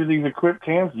 when I do these equip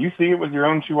camps, you see it with your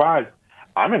own two eyes.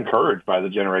 I'm encouraged by the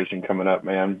generation coming up,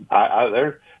 man.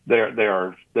 They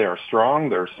are strong,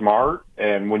 they're smart,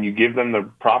 and when you give them the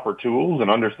proper tools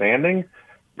and understanding,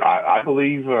 I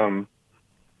believe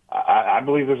I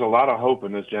believe there's a lot of hope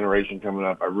in this generation coming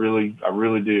up. I really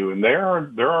do. And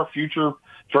there are future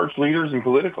church leaders and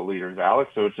political leaders,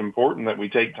 Alex. So it's important that we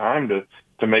take time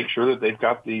to make sure that they've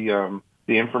got the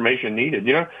information needed.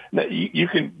 You know, you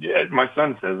can. My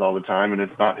son says all the time, and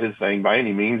it's not his saying by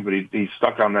any means, but he's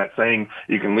stuck on that saying: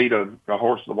 you can lead a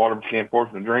horse to the water, but you can't force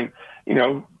him to drink. You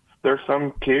know, there's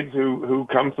some kids who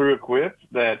come through equipped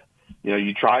that, you know,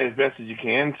 you try as best as you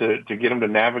can to get them to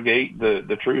navigate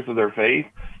the truth of their faith,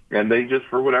 and they just,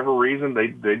 for whatever reason,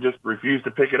 they just refuse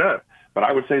to pick it up. But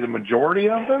I would say the majority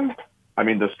of them, I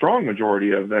mean, the strong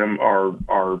majority of them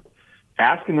are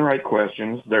asking the right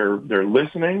questions. They're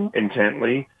listening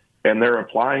intently, and they're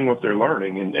applying what they're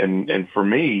learning. And for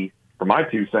me, for my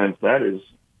 2 cents, that is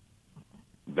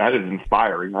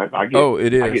inspiring. I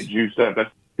get juiced up.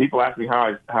 People ask me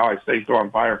how I stay so on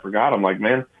fire for God. I'm like,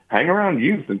 man, hang around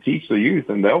youth and teach the youth,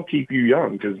 and they'll keep you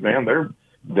young because, man,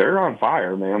 they're on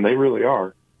fire, man. They really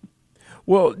are.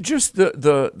 Well, just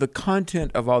the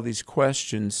content of all these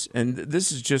questions, and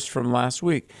this is just from last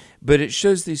week, but it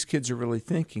shows these kids are really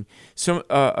thinking.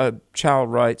 A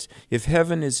child writes, if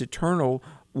heaven is eternal,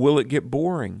 will it get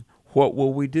boring? What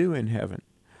will we do in heaven?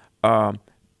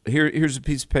 Here's a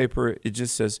piece of paper. It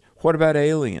just says, what about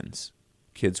aliens?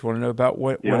 Kids want to know about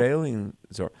what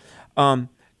aliens are.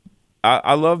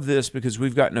 I love this because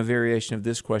we've gotten a variation of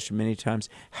this question many times.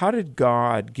 How did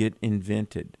God get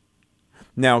invented?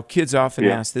 Now, kids often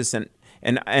ask this, and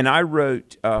I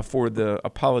wrote for the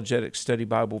Apologetics Study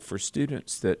Bible for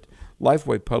Students that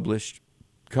Lifeway published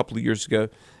a couple of years ago.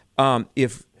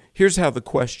 Here's how the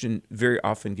question very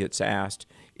often gets asked: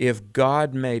 if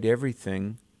God made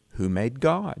everything, who made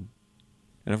God?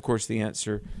 And of course, the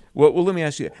answer. Well, let me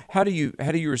ask you: how do you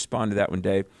respond to that one,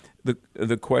 Dave?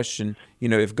 The question, you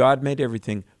know, if God made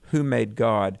everything, who made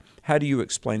God? How do you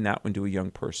explain that one to a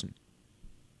young person?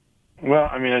 Well,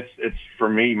 I mean, it's for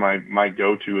me, my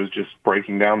go-to is just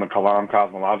breaking down the Kalam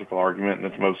cosmological argument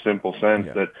in its most simple sense,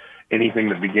 that anything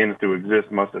that begins to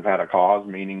exist must have had a cause,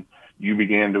 meaning you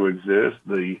began to exist,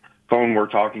 the phone we're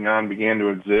talking on began to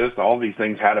exist, all these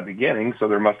things had a beginning, so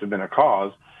there must have been a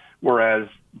cause. Whereas,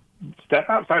 step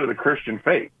outside of the Christian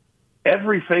faith.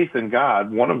 Every faith in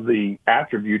God, one of the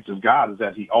attributes of God is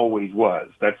that he always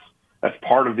was. That's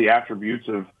part of the attributes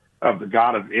of the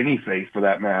God of any faith, for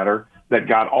that matter, that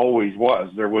God always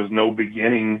was. There was no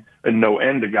beginning and no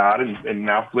end to God. And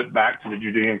now flip back to the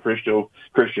Judean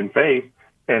Christian faith,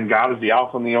 and God is the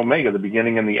Alpha and the Omega, the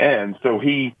beginning and the end. So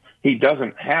he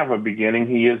doesn't have a beginning.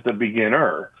 He is the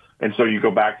beginner. And so you go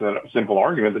back to that simple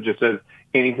argument that just says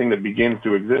anything that begins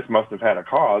to exist must have had a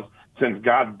cause. Since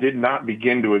God did not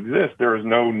begin to exist, there is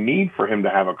no need for him to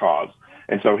have a cause.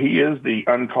 And so he is the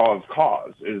uncaused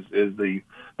cause, is the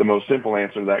most simple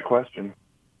answer to that question.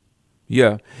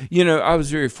 Yeah. You know, I was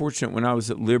very fortunate when I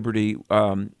was at Liberty.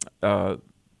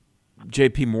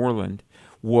 J.P. Moreland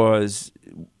was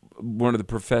one of the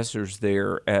professors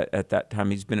there at that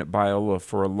time. He's been at Biola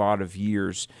for a lot of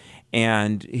years,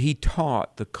 and he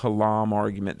taught the Kalam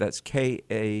argument. That's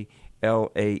Kalam.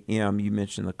 You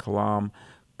mentioned the Kalam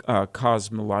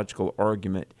cosmological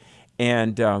argument.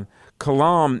 And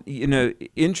Kalam, you know,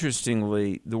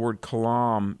 interestingly, the word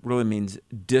Kalam really means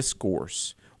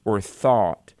discourse or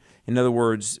thought. In other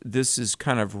words, this is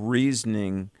kind of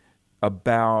reasoning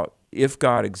about if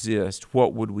God exists,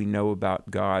 what would we know about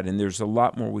God? And there's a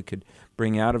lot more we could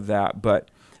bring out of that.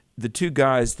 But the two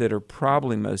guys that are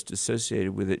probably most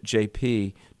associated with it,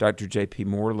 Dr. J.P.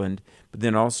 Moreland, but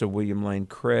then also William Lane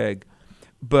Craig.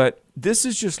 But this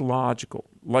is just logical.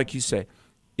 Like you say,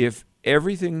 if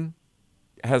everything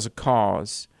has a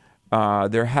cause,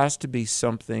 there has to be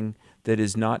something that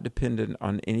is not dependent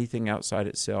on anything outside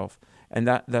itself. And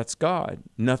that's God.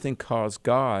 Nothing caused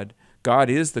God. God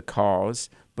is the cause,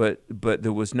 but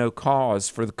there was no cause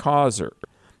for the causer.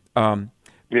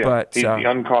 But he's the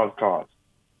uncaused cause.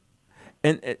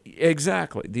 And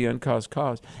exactly, the uncaused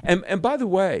cause. And by the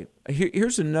way,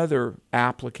 here's another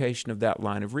application of that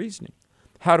line of reasoning.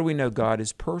 How do we know God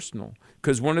is personal?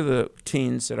 Because one of the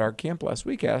teens at our camp last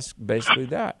week asked basically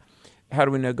that. how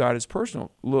do we know God is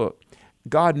personal? Look,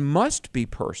 God must be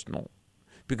personal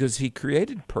because he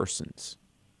created persons.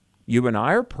 You and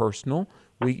I are personal.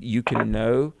 You can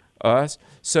know us.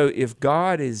 So if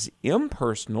God is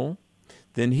impersonal,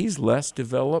 then he's less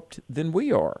developed than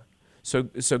we are. So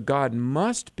God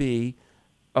must be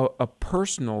a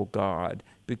personal God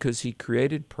because he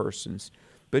created persons.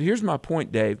 But here's my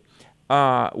point, Dave.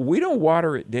 We don't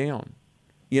water it down.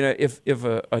 You know, if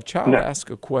a child asks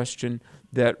a question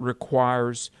that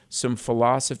requires some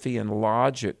philosophy and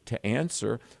logic to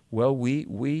answer, well,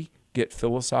 we get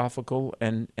philosophical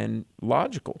and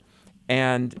logical.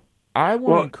 And I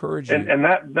want to encourage you. And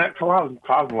that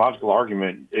cosmological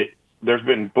argument, there's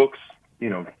been books,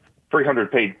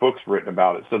 300-page books written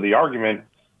about it. So the argument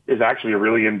is actually a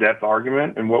really in-depth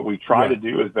argument. And what we try to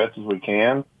do as best as we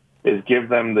can is give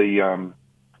them the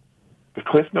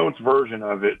Cliff Notes version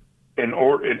of it,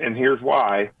 and here's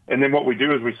why. And then what we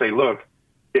do is we say, look,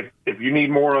 if you need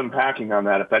more unpacking on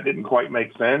that, if that didn't quite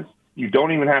make sense, you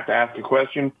don't even have to ask a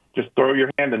question. Just throw your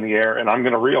hand in the air, and I'm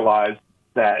going to realize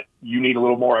that you need a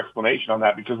little more explanation on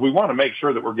that, because we want to make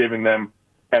sure that we're giving them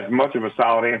as much of a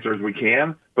solid answer as we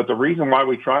can. But the reason why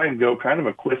we try and go kind of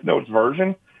a Cliff Notes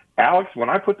version, Alex, when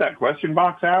I put that question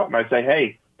box out and I say,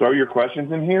 hey, throw your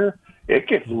questions in here, it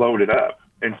gets loaded up.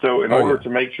 And so in order to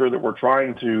make sure that we're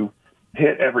trying to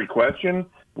hit every question,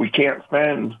 we can't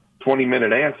spend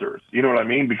 20-minute answers. You know what I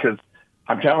mean? Because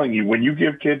I'm telling you, when you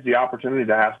give kids the opportunity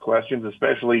to ask questions,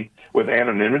 especially with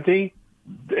anonymity,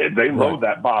 they load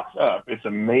that box up. It's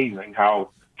amazing how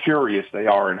curious they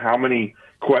are and how many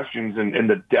questions and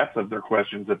the depth of their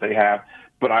questions that they have.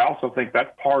 But I also think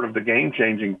that's part of the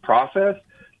game-changing process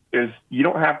is you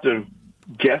don't have to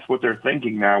guess what they're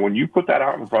thinking now. When you put that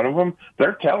out in front of them,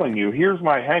 they're telling you, here's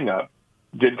my hang-up.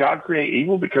 Did God create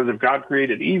evil? Because if God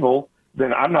created evil,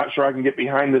 then I'm not sure I can get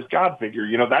behind this God figure.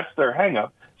 That's their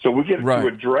hang-up. So we get to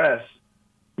address,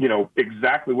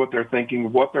 exactly what they're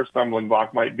thinking, what their stumbling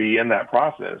block might be in that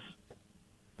process.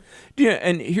 Yeah,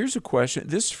 and here's a question.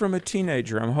 This is from a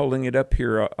teenager. I'm holding it up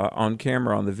here on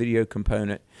camera on the video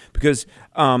component because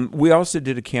we also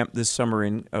did a camp this summer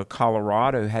in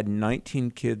Colorado, had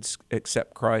 19 kids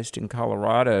accept Christ in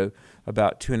Colorado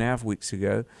about 2.5 weeks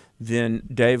ago. Then,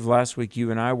 Dave, last week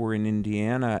you and I were in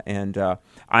Indiana, and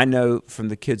I know from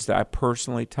the kids that I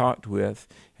personally talked with,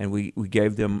 and we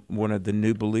gave them one of the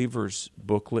New Believers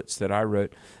booklets that I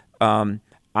wrote,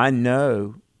 I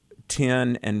know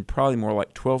 10 and probably more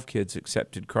like 12 kids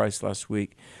accepted Christ last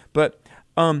week. But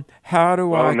how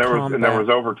do I combat... And there was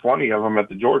over 20 of them at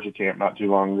the Georgia camp not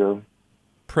too long ago.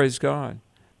 Praise God.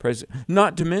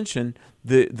 Not to mention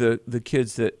the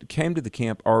kids that came to the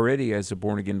camp already as a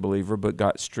born-again believer but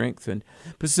got strengthened.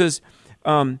 But it says,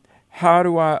 how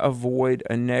do I avoid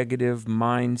a negative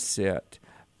mindset?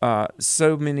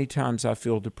 So many times I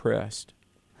feel depressed.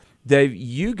 Dave,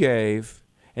 you gave,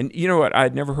 and you know what,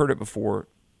 I'd never heard it before,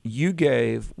 you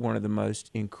gave one of the most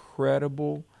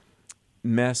incredible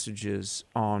messages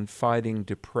on fighting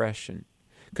depression.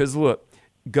 Because look,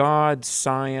 God,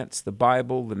 science, the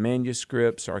Bible, the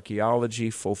manuscripts, archaeology,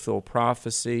 fulfill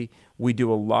prophecy. We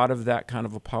do a lot of that kind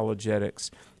of apologetics,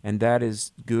 and that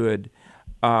is good,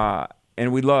 and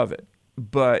we love it.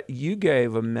 But you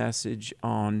gave a message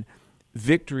on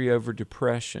victory over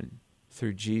depression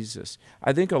through Jesus.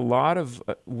 I think a lot of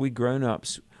we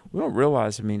grown-ups, we don't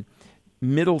realize,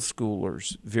 middle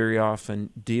schoolers very often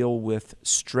deal with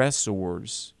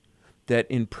stressors that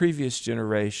in previous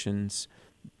generations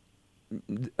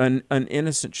an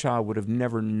innocent child would have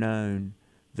never known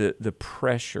the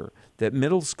pressure that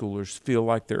middle schoolers feel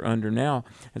like they're under now.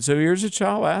 And so here's a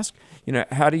child ask,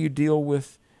 how do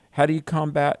you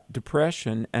combat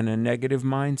depression and a negative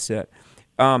mindset?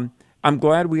 I'm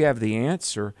glad we have the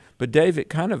answer, but Dave, it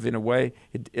kind of in a way,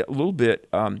 a little bit,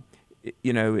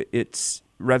 it's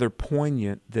rather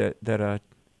poignant that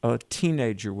a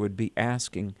teenager would be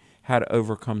asking how to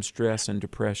overcome stress and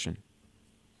depression.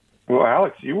 Well,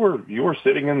 Alex, you were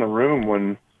sitting in the room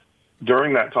when,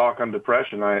 during that talk on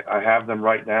depression, I have them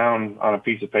write down on a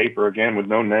piece of paper, again with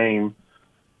no name,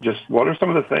 just what are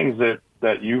some of the things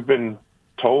that you've been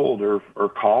told or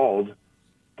called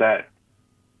that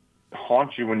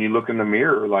haunt you when you look in the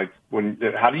mirror? Like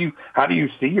how do you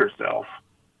see yourself?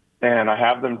 And I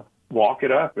have them walk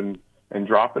it up and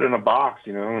drop it in a box,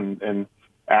 and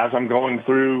as I'm going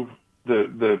through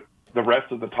the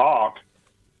rest of the talk,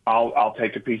 I'll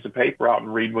take a piece of paper out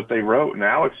and read what they wrote. And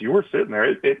Alex, you were sitting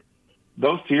there.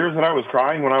 Those tears that I was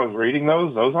crying when I was reading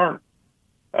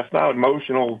that's not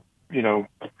emotional,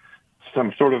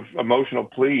 some sort of emotional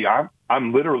plea.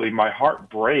 I'm literally, my heart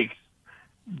breaks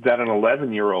that an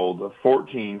 11-year-old, a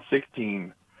 14,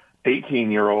 16,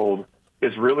 18-year-old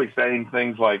is really saying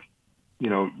things like,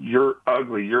 you're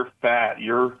ugly, you're fat,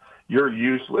 you're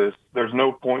useless. There's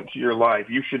no point to your life.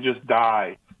 You should just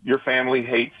die. Your family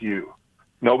hates you.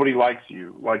 Nobody likes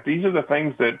you. Like, these are the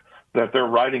things that they're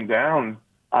writing down.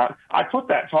 I put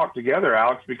that talk together,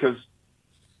 Alex, because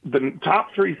the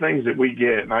top 3 things that we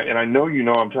get, and I know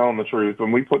I'm telling the truth,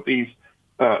 when we put these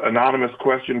anonymous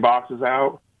question boxes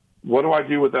out, what do I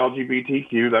do with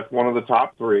LGBTQ? That's one of the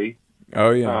top 3.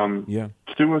 Oh, yeah.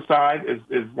 Suicide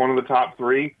is one of the top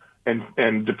 3,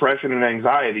 and depression and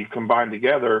anxiety combined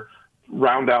together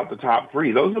round out the top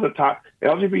 3. Those are the top.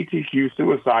 LGBTQ,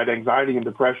 suicide, anxiety, and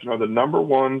depression are the number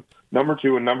 1, number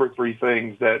 2, and number 3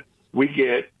 things that we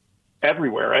get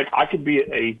everywhere. I could be at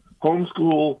a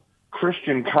homeschool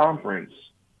Christian conference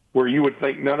where you would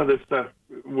think none of this stuff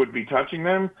would be touching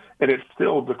them, and it's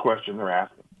still the question they're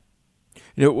asking.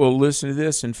 Well, listen to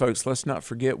this, and folks, let's not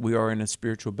forget we are in a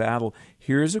spiritual battle.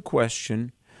 Here's a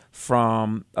question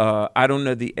from, I don't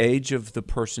know the age of the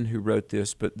person who wrote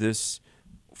this, but this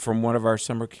from one of our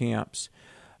summer camps.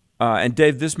 And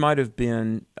Dave, this might have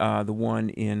been the one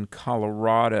in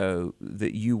Colorado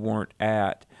that you weren't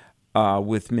at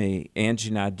with me. Angie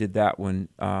and I did that one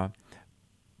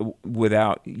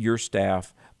without your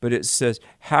staff. But it says,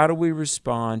 how do we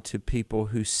respond to people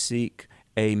who seek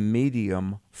a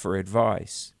medium for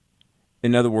advice?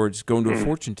 In other words, going to a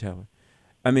fortune teller.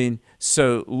 I mean,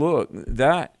 so look,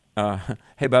 that,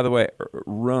 hey, by the way,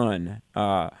 run.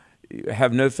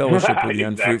 Have no fellowship with the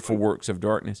unfruitful works of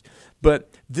darkness. But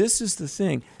this is the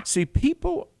thing. See,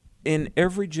 people in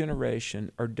every generation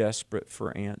are desperate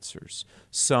for answers.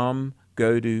 Some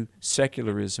go to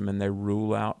secularism and they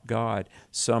rule out God.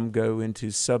 Some go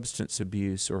into substance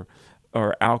abuse or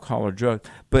alcohol or drugs.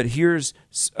 But here's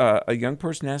a young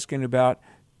person asking about,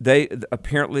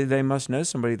 apparently they must know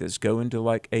somebody that's going to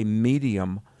like a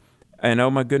medium. And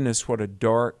oh my goodness, what a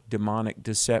dark demonic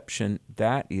deception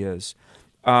that is.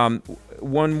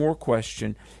 One more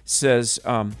question says,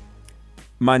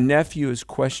 my nephew is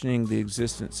questioning the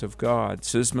existence of God.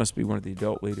 So this must be one of the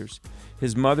adult leaders.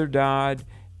 His mother died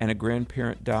and a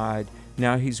grandparent died.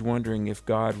 Now he's wondering if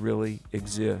God really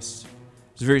exists.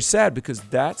 It's very sad because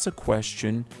that's a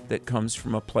question that comes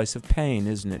from a place of pain,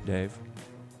 isn't it, Dave?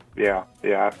 Yeah,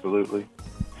 absolutely.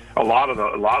 A lot of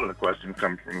the questions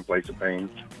come from a place of pain.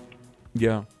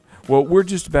 Yeah. Well, we're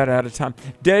just about out of time.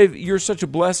 Dave, you're such a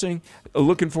blessing.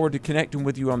 Looking forward to connecting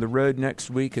with you on the road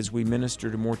next week as we minister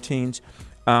to more teens.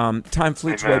 Time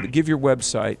fleets, baby. Give your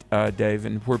website, Dave,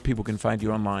 and where people can find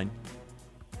you online.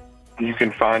 You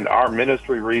can find our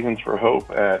ministry, Reasons for Hope,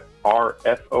 at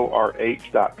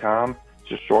rforh.com. It's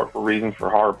just short for Reasons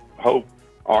for Hope,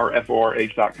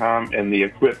 rforh.com. And the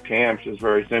Equip Camps is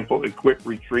very simple,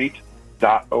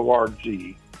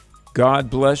 equipretreat.org. God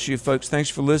bless you, folks. Thanks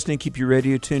for listening. Keep your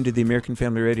radio tuned to the American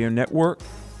Family Radio Network.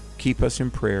 Keep us in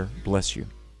prayer. Bless you.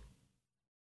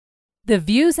 The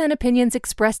views and opinions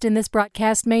expressed in this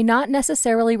broadcast may not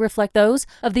necessarily reflect those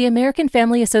of the American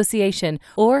Family Association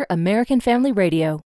or American Family Radio.